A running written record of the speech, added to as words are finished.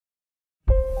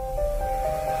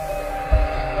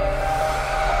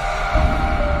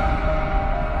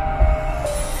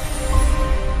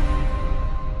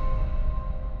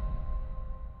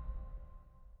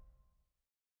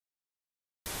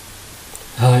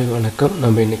Hi, வணக்கம்.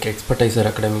 நம்ம இன்னைக்கு Expertisor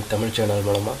Academy Tamil சேனல்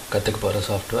மூலமா கத்துக்க போற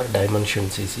சாஃப்ட்வேர் Dimension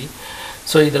CC.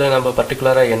 ஸோ இதில் நம்ம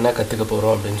பர்டிகுலராக என்ன கற்றுக்க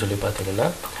போகிறோம் அப்படின்னு சொல்லி பார்த்தீங்கன்னா,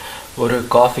 ஒரு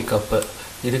காஃபி கப்பு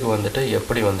இதுக்கு வந்துட்டு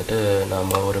எப்படி வந்துட்டு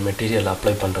நாம் ஒரு மெட்டீரியல்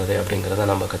அப்ளை பண்ணுறது அப்படிங்கிறத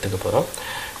நம்ம கற்றுக்க போகிறோம்.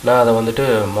 நான் அதை வந்துட்டு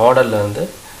மாடல்லேருந்து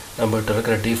நம்மகிட்ட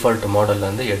இருக்கிற டிஃபால்ட்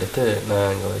மாடல்லேருந்து எடுத்து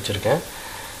நான் இங்கே வச்சுருக்கேன்.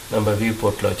 நம்ம வியூ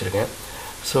போர்ட்டில் வச்சுருக்கேன்.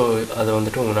 ஸோ அதை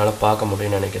வந்துட்டு உங்களால் பார்க்க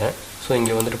முடியும்னு நினைக்கிறேன். ஸோ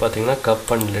இங்கே வந்துட்டு பார்த்தீங்கன்னா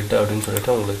கப் அண்ட் லிட் அப்படின்னு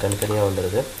சொல்லிட்டு உங்களுக்கு தனித்தனியாக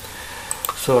வந்துடுது.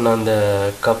 ஸோ நான் அந்த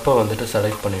கப்பை வந்துட்டு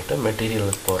செலக்ட் பண்ணிவிட்டு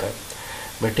மெட்டீரியலுக்கு போகிறேன்.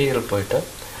 மெட்டீரியல் போயிட்டு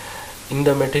இந்த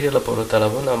மெட்டீரியலை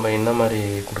பொறுத்தளவு நம்ம என்ன மாதிரி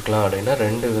கொடுக்கலாம் அப்படின்னா,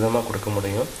 ரெண்டு விதமாக கொடுக்க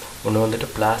முடியும். ஒன்று வந்துட்டு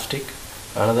பிளாஸ்டிக்,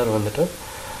 அனதர் வந்துட்டு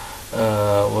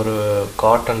ஒரு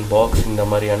காட்டன் பாக்ஸ். இந்த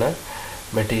மாதிரியான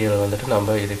மெட்டீரியல் வந்துட்டு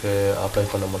நம்ம இதுக்கு அப்ளை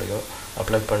பண்ண முடியும்.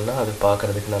 அப்ளை பண்ணால் அது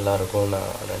பார்க்குறதுக்கு நல்லாயிருக்கும்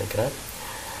நான் நினைக்கிறேன்.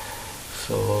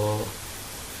 ஸோ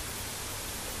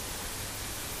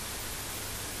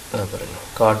பாருங்கள்,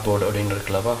 கார்ட்போர்டு அப்படின்னு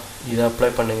இருக்கலவா, இதை அப்ளை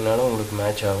பண்ணிங்கனாலும் உங்களுக்கு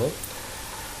மேட்ச் ஆகும்.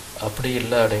 அப்படி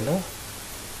இல்லை அப்படின்னா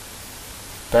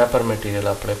பேப்பர் மெட்டீரியல்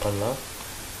அப்ளை பண்ணலாம்.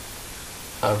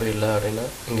 அப்படி இல்லை அப்படின்னா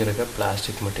இங்கே இருக்க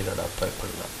பிளாஸ்டிக் மெட்டீரியல் அப்ளை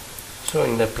பண்ணலாம். ஸோ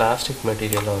இந்த பிளாஸ்டிக்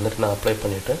மெட்டீரியலை வந்துட்டு நான் அப்ளை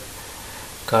பண்ணிவிட்டு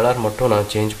கலர் மட்டும்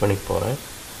நான் சேஞ்ச் பண்ணி போகிறேன்.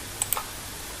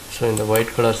 ஸோ இந்த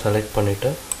ஒயிட் கலர் செலக்ட்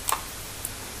பண்ணிவிட்டு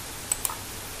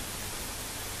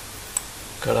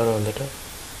கலர் வந்துட்டு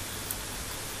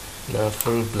நான்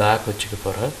ஃபுல் பிளாக் வச்சுக்க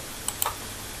போகிறேன்.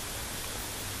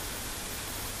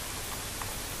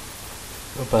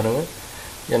 பாருங்கள்,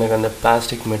 எனக்கு அந்த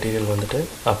பிளாஸ்டிக் மெட்டீரியல் வந்துட்டு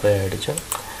அப்ளை ஆகிடுச்சு.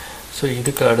 ஸோ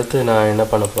இதுக்கு அடுத்து நான் என்ன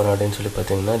பண்ண போகிறேன் அப்படின்னு சொல்லி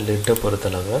பார்த்தீங்கன்னா, லிட்டை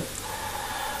பொறுத்தளவு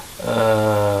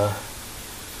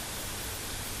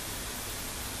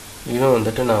இதுவும்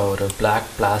வந்துட்டு நான் ஒரு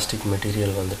பிளாக் பிளாஸ்டிக்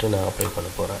மெட்டீரியல் வந்துட்டு நான் அப்ளை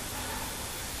பண்ண போகிறேன்.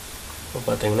 இப்போ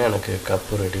பார்த்தீங்கன்னா எனக்கு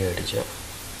கப்பு ரெடி ஆகிடுச்சு.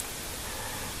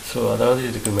 ஸோ அதாவது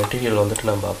இதுக்கு மெட்டீரியல் வந்துட்டு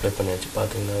நம்ம அப்ளை பண்ணியாச்சு.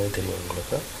 பார்த்தீங்கன்னாவே தெரியும்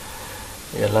உங்களுக்கு,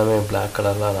 எல்லாமே பிளாக்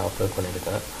கலரில் நான் அப்ளை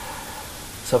பண்ணியிருக்கேன்.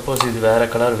 சப்போஸ் இது வேறு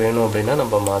கலர் வேணும் அப்படின்னா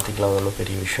நம்ம மாற்றிக்கலாம், ஒன்றும்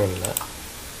பெரிய விஷயம் இல்லை.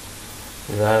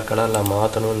 இது வேறு கலரில்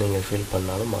மாற்றணும்னு நீங்கள் ஃபீல்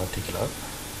பண்ணாலும் மாற்றிக்கலாம்.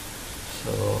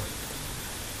 ஸோ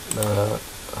நான்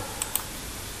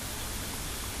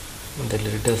இந்த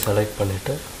லிட்டை செலக்ட்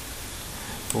பண்ணிவிட்டு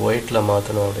ஒயிட்டில்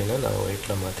மாற்றணும் அப்படின்னா நான்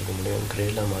ஒயிட்டில் மாற்றிக்க முடியும்.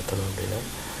 க்ரேயில் மாற்றணும் அப்படின்னா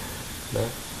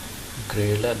நான்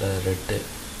க்ரேயில் இல்லை ரெட்டு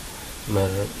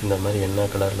மெரூன் இந்த மாதிரி என்ன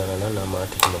கலரில் வேணால் நான்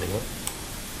மாற்றிக்க முடியும்.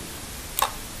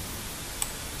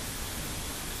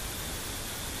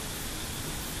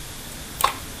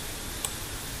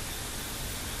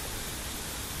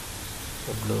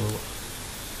 ப்ளூ,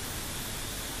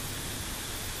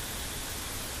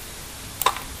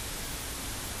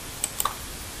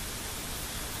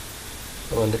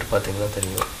 வந்துட்டு பார்த்திங்கன்னா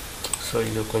தெரியும். ஸோ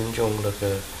இது கொஞ்சம்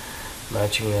உங்களுக்கு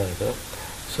மேட்சிங்காக இருக்குது.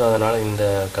 ஸோ அதனால் இந்த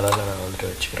கலரில் நான் வந்துட்டு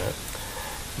வச்சுக்கிறேன்.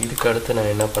 இதுக்கு அடுத்து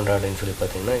நான் என்ன பண்ணுறேன் அப்படின்னு சொல்லி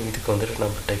பார்த்தீங்கன்னா, இதுக்கு வந்துட்டு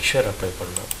நம்ம டெக்ஸ்சர் அப்ளை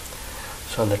பண்ணலாம்.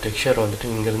 ஸோ அந்த டெக்ஸ்சர்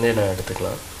வந்துட்டு இங்கேருந்தே நான்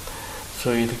எடுத்துக்கலாம்.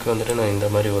 ஸோ இதுக்கு வந்துட்டு நான் இந்த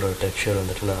மாதிரி ஒரு டெக்ஸ்சர்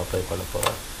வந்துட்டு நான் அப்ளை பண்ண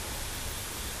போகிறேன்.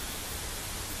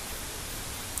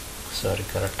 சாரி,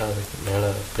 கரெக்டாக அதுக்கு மேலே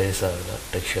ப்ளேஸ் ஆகலை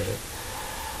டெக்ஸ்சரு,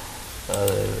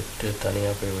 அதை விட்டு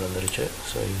தனியாக போய் விழுந்துருச்சு.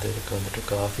 ஸோ இந்த இதுக்கு வந்துட்டு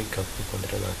காஃபி கப்புக்கு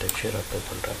வந்துட்டு நான் டெக்ஸ்சர் அப்ளை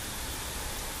பண்ணுறேன்.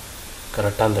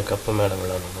 கரெக்டாக அந்த கப்பு மேலே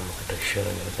விழணும் நமக்கு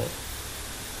டெக்ஸ்சருங்கிறது.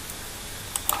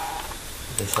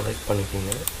 இதை செலக்ட்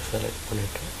பண்ணிக்கிங்க. செலக்ட்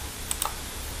பண்ணிவிட்டு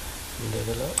இந்த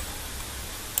இதில்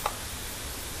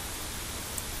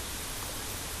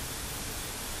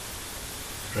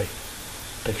ரைட்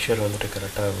டெக்ஸ்சர் வந்துட்டு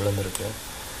கரெக்டாக விழுந்துருக்கு.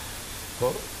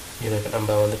 இப்போது இதை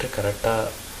நம்ம வந்துட்டு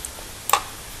கரெக்டாக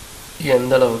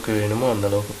எந்த அளவுக்கு வேணுமோ அந்த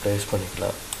அளவுக்கு ப்ளேஸ்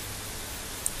பண்ணிக்கலாம்.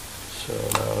 ஸோ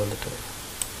நான் வந்துட்டு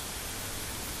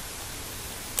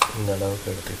இந்த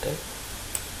அளவுக்கு எடுத்துக்கிட்டு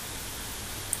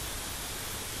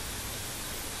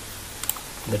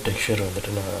இந்த டெக்ஸ்சர்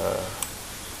வந்துட்டு நான்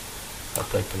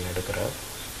அப்ளை பண்ணி எடுக்கிறேன்.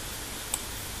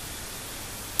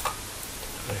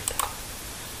 ரைட்,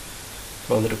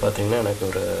 இப்போ வந்துட்டு பார்த்திங்கன்னா எனக்கு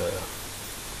ஒரு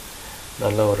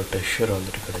நல்ல ஒரு டெக்ஸ்சர்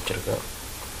வந்துட்டு கிடச்சிருக்கு.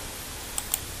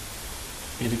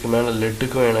 இதுக்கு மேலே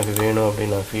லிட்டுக்கும் எனக்கு வேணும்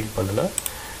அப்படின்னு நான் ஃபீல் பண்ணேன்னா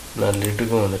நான்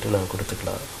லிட்டுக்கும் வந்துட்டு நான்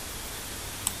கொடுத்துக்கலாம்.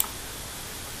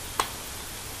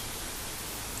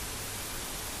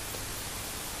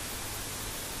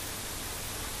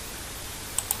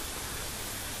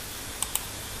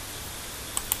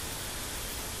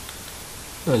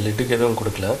 லிட்டுக்கு எதுவும்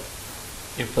கொடுக்கல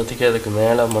இப்போதைக்கு. அதுக்கு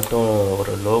மேலே மட்டும்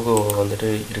ஒரு லோகோ வந்துட்டு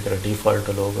இருக்கிற டிஃபால்ட்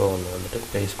லோகோ ஒன்று வந்துட்டு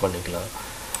ப்ளேஸ் பண்ணிக்கலாம்.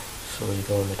 ஸோ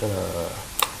இதை வந்துட்டு நான்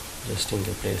ஜஸ்ட்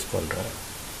இங்கே ப்ளேஸ் பண்ணுறேன்.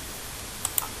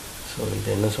 ஸோ இது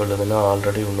என்ன சொல்லுதுன்னா,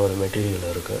 ஆல்ரெடி இன்னொரு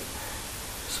மெட்டீரியல் இருக்குது.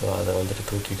 ஸோ அதை வந்துட்டு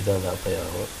தூக்கிட்டு தான் அது அப்ளை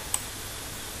ஆகும்.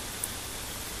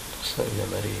 ஸோ இந்த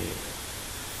மாதிரி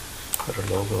ஒரு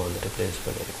லோகோ வந்துட்டு ப்ளேஸ்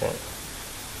பண்ணியிருக்கேன்.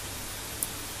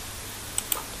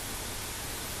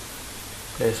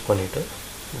 ப்ளேஸ் பண்ணிவிட்டு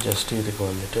ஜஸ்ட் இதுக்கு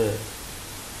வந்துட்டு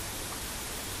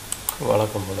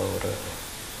வழக்கம் போல் ஒரு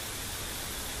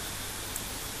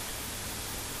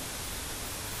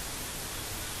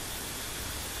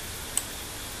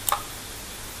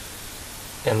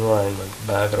என்வாயன்மெண்ட்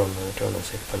பேக்ரவுண்ட் வந்துட்டு ஒன்று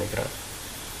செட் பண்ணிக்கிறேன்.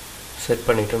 செட்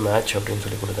பண்ணிவிட்டு மேட்ச் அப்படின்னு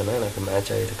சொல்லி கொடுத்தேன்னா எனக்கு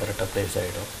மேட்ச் ஆகிது, கரெக்டாக ப்ளேஸ்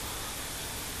ஆகிடும்.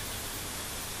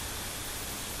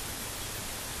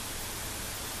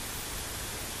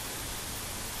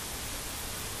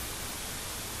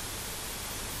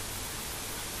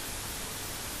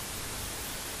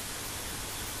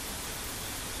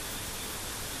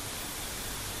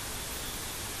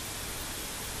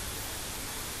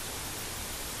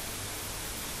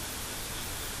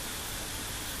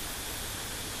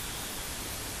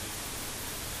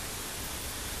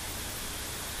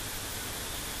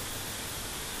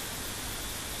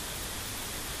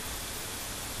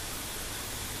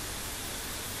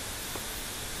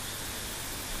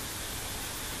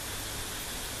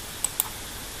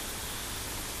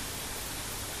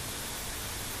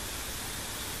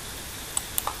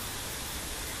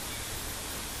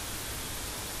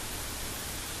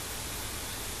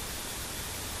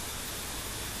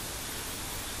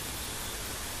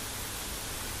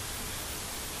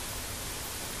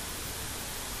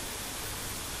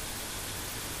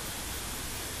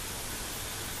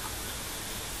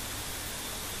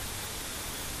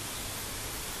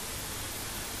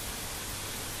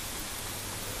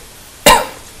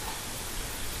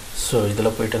 ஸோ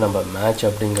இதில் போய்ட்டு நம்ம மேட்ச்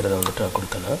அப்படிங்கிறத வந்துட்டு நான்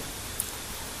கொடுத்தேன்னா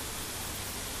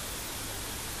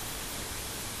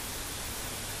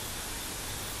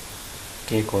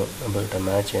கேட்கும் நம்மகிட்ட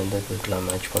மேட்ச் எந்த இதுக்கெலாம்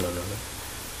மேட்ச் பண்ணணும்னு.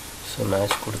 ஸோ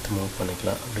மேட்ச் கொடுத்து மூவ்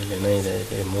பண்ணிக்கலாம். அப்படி இல்லைன்னா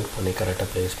இதை மூவ் பண்ணி கரெக்டாக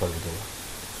ப்ளேஸ் பண்ணிக்கணும்.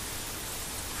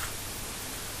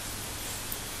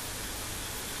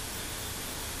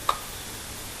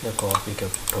 இந்த காப்பிக்கு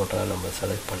டோட்டலாக நம்ம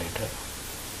செலக்ட் பண்ணிவிட்டு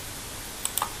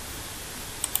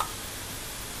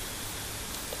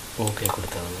ஓகே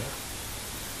கொடுத்தாங்க.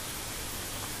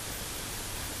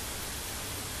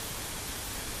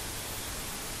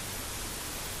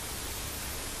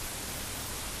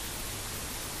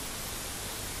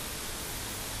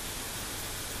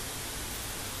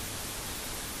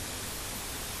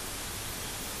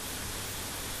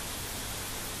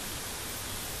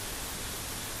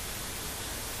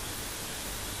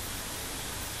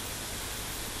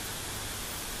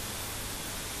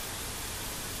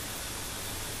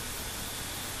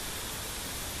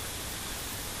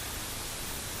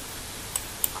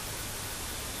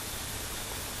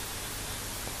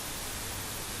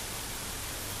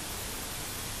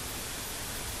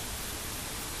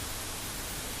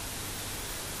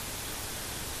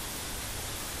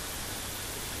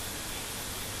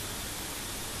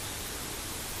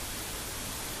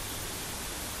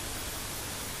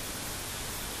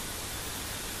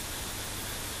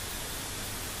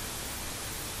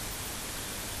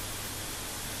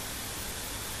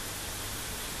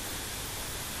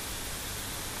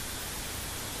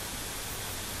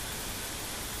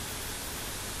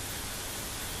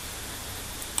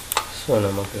 ஸோ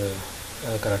நமக்கு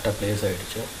கரெக்டாக ப்ளேஸ்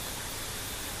ஆகிடுச்சு.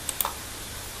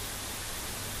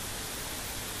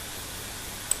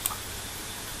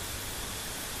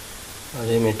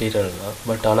 அதே மெட்டீரியல் தான்,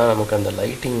 பட் ஆனால் நமக்கு அந்த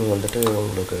லைட்டிங் வந்துட்டு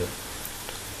உங்களுக்கு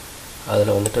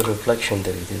அதில் வந்துட்டு ரிஃப்ளெக்ஷன்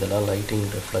தெரியுது. இதெல்லாம் லைட்டிங்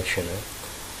ரிஃப்ளெக்ஷனு.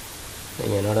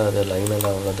 நீங்கள் என்னோட அது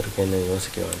லைனெல்லாம் வளர்ந்துருக்கேன்னு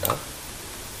யோசிக்க வேண்டாம்.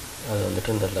 அது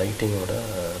வந்துட்டு இந்த லைட்டிங்கோட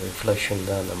ரிஃப்ளெக்ஷன்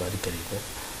தான் அந்த மாதிரி தெரியுது.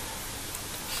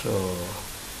 ஸோ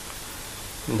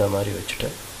இந்த மாதிரி வச்சுட்டு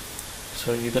ஸோ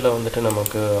இதில் வந்துட்டு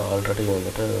நமக்கு ஆல்ரெடி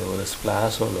வந்துட்டு ஒரு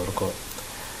ஸ்ப்ளாஷ் ஒன்று இருக்கும்.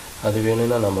 அது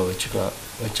வேணும்னா நம்ம வச்சுக்கலாம்.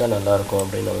 வச்சா நல்லாயிருக்கும்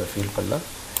அப்படின்னு நம்ம ஃபீல் பண்ணால்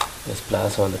இந்த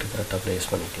ஸ்ப்ளாஷை வந்துட்டு கரெக்டாக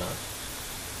ப்ளேஸ் பண்ணிக்கலாம்.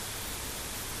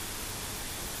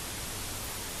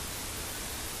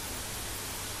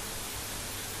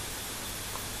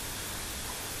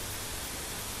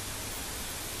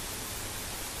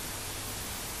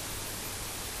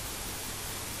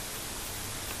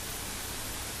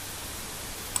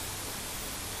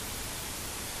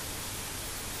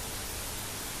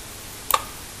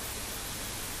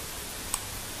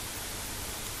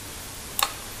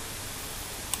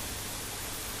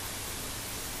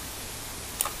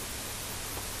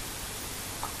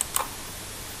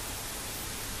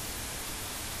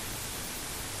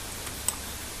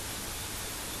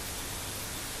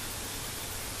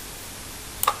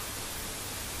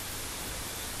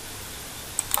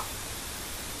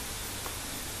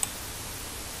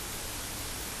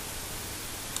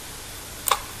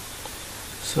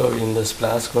 ஸோ இந்த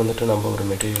ஸ்ப்ளாஷ்க்கு வந்துட்டு நம்ம ஒரு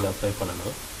மெட்டீரியல் அப்ளை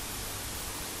பண்ணணும்.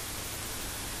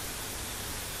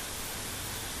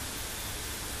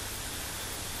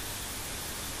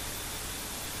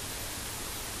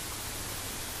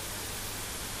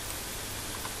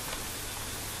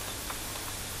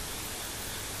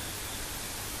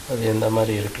 அது எந்த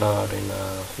மாதிரி இருக்கலாம் அப்படின்னு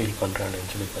நான் ஃபீல் பண்ணுறேன்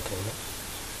அப்படின்னு சொல்லி பார்த்தீங்கன்னா,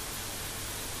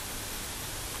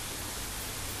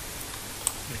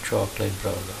 சாக்லேட்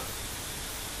ப்ரௌன்.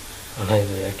 ஆனால்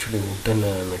இது ஆக்சுவலி வுட்டன்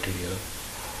மெட்டீரியல்.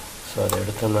 ஸோ அதை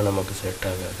எடுத்தோம்னா நமக்கு செட்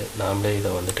ஆகாது. நாமளே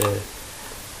இதை வந்துட்டு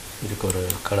இதுக்கு ஒரு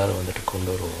கலர் வந்துட்டு கொண்டு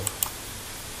வருவோம்.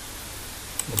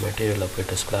 இந்த மெட்டீரியலில்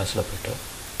போய்ட்டு ஸ்ப்ளாஷில் போய்ட்டு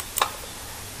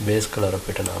பேஸ் கலரை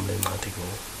போய்ட்டு நாமளே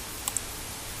மாற்றிக்குவோம்.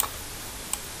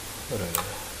 ஒரு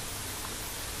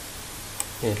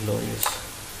எல்லோ இஸ்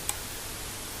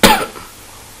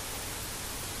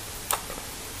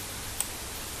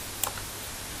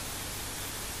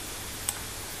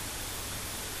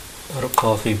ஒரு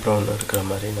காஃபி ப்ரௌன் இருக்கிற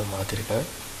மாதிரி நான் மாற்றிருக்கேன்.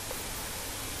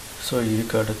 ஸோ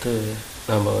இதுக்கு அடுத்து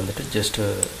நம்ம வந்துட்டு ஜஸ்ட்டு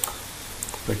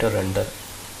போய்ட்டு ரெண்டர்.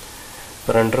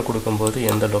 இப்போ ரெண்டர் கொடுக்கும்போது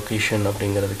எந்த லொக்கேஷன்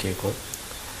அப்படிங்கிறது கேட்கும்.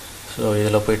 ஸோ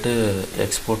இதில் போய்ட்டு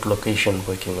எக்ஸ்போர்ட் லொக்கேஷன்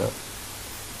போய்க்குங்க.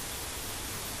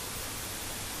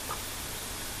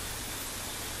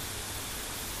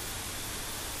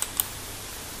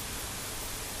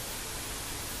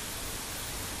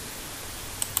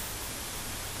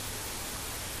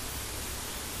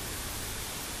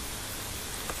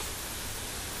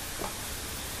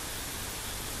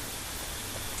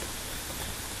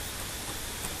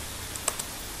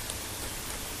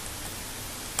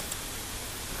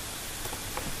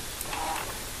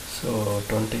 ஸோ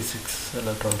 26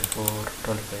 இல்லை 24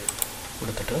 25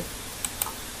 கொடுத்துட்டு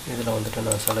இதில் வந்துட்டு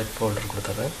நான் செலக்ட் ஃபோல்டர்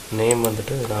கொடுத்துட்றேன். நேம்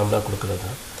வந்துட்டு நாமளாக கொடுக்குறது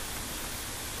தான்.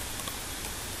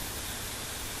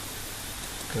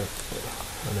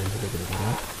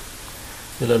 கொடுக்குறேன்.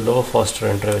 இதில் லோ ஃபாஸ்ட்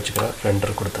ரெண்டரை வச்சுக்கிறேன்.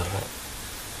 ரெண்டர் கொடுத்துட்றேன்.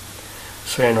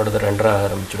 ஸோ என்னோடது ரெண்டராக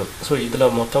ஆரம்பிச்சிடும். ஸோ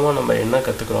இதில் மொத்தமாக நம்ம என்ன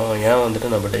கற்றுக்குறோம், ஏன்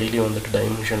வந்துட்டு நம்ம டெய்லி வந்துட்டு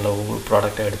டைமென்ஷனில் ஒவ்வொரு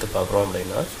ப்ராடக்டாக எடுத்து பார்க்குறோம்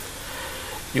அப்படின்னா,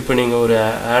 இப்போ நீங்கள் ஒரு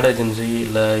ஆட் ஏஜென்சி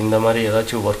இல்லை இந்த மாதிரி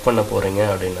ஏதாச்சும் ஒர்க் பண்ண போகிறீங்க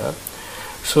அப்படின்னா,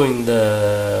 ஸோ இந்த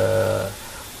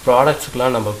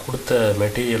ப்ராடக்ட்ஸுக்கெலாம் நம்ம கொடுத்த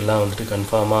மெட்டீரியல்லாம் வந்துட்டு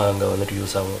கன்ஃபார்மாக அங்கே வந்துட்டு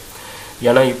யூஸ் ஆகும்.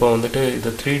 ஏன்னா இப்போ வந்துட்டு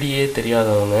இது 3Dயே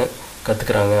தெரியாதவங்க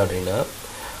கற்றுக்குறாங்க அப்படின்னா,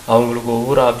 அவங்களுக்கு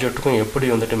ஒவ்வொரு ஆப்ஜெக்ட்டுக்கும் எப்படி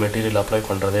வந்துட்டு மெட்டீரியல் அப்ளை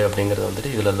பண்ணுறது அப்படிங்கிறத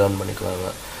வந்துட்டு இதில் லேர்ன் பண்ணிக்குவாங்க.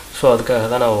 ஸோ அதுக்காக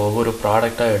தான் நான் ஒவ்வொரு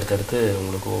ப்ராடக்டாக எடுத்து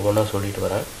உங்களுக்கு ஒவ்வொன்றா சொல்லிட்டு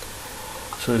வரேன்.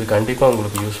 ஸோ இது கண்டிப்பாக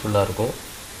உங்களுக்கு யூஸ்ஃபுல்லாக இருக்கும்.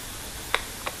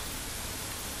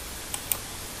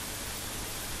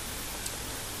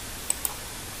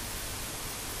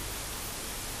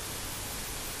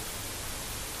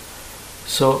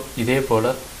 ஸோ இதே போல்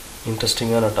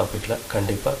இன்ட்ரெஸ்டிங்கான டாப்பிக்கில்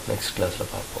கண்டிப்பாக நெக்ஸ்ட்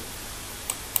கிளாஸில் பார்ப்போம்.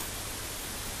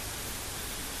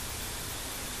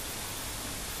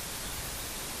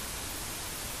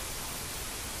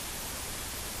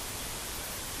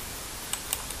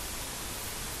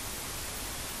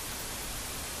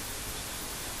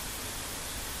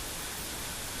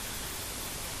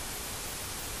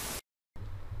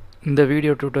 இந்த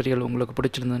வீடியோ டியூட்டோரியல் உங்களுக்கு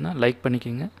பிடிச்சிருந்ததுன்னா லைக்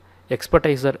பண்ணிக்கோங்க.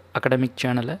 எக்ஸ்பர்டைசர் அகாடமிக்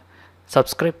சேனலை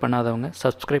சப்ஸ்கிரைப் பண்ணாதவங்க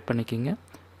சப்ஸ்கிரைப் பண்ணிக்கோங்க.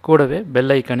 கூடவே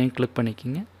பெல் ஐக்கானையும் கிளிக்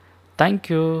பண்ணிக்கோங்க.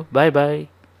 தேங்க்யூ. பாய் பாய்.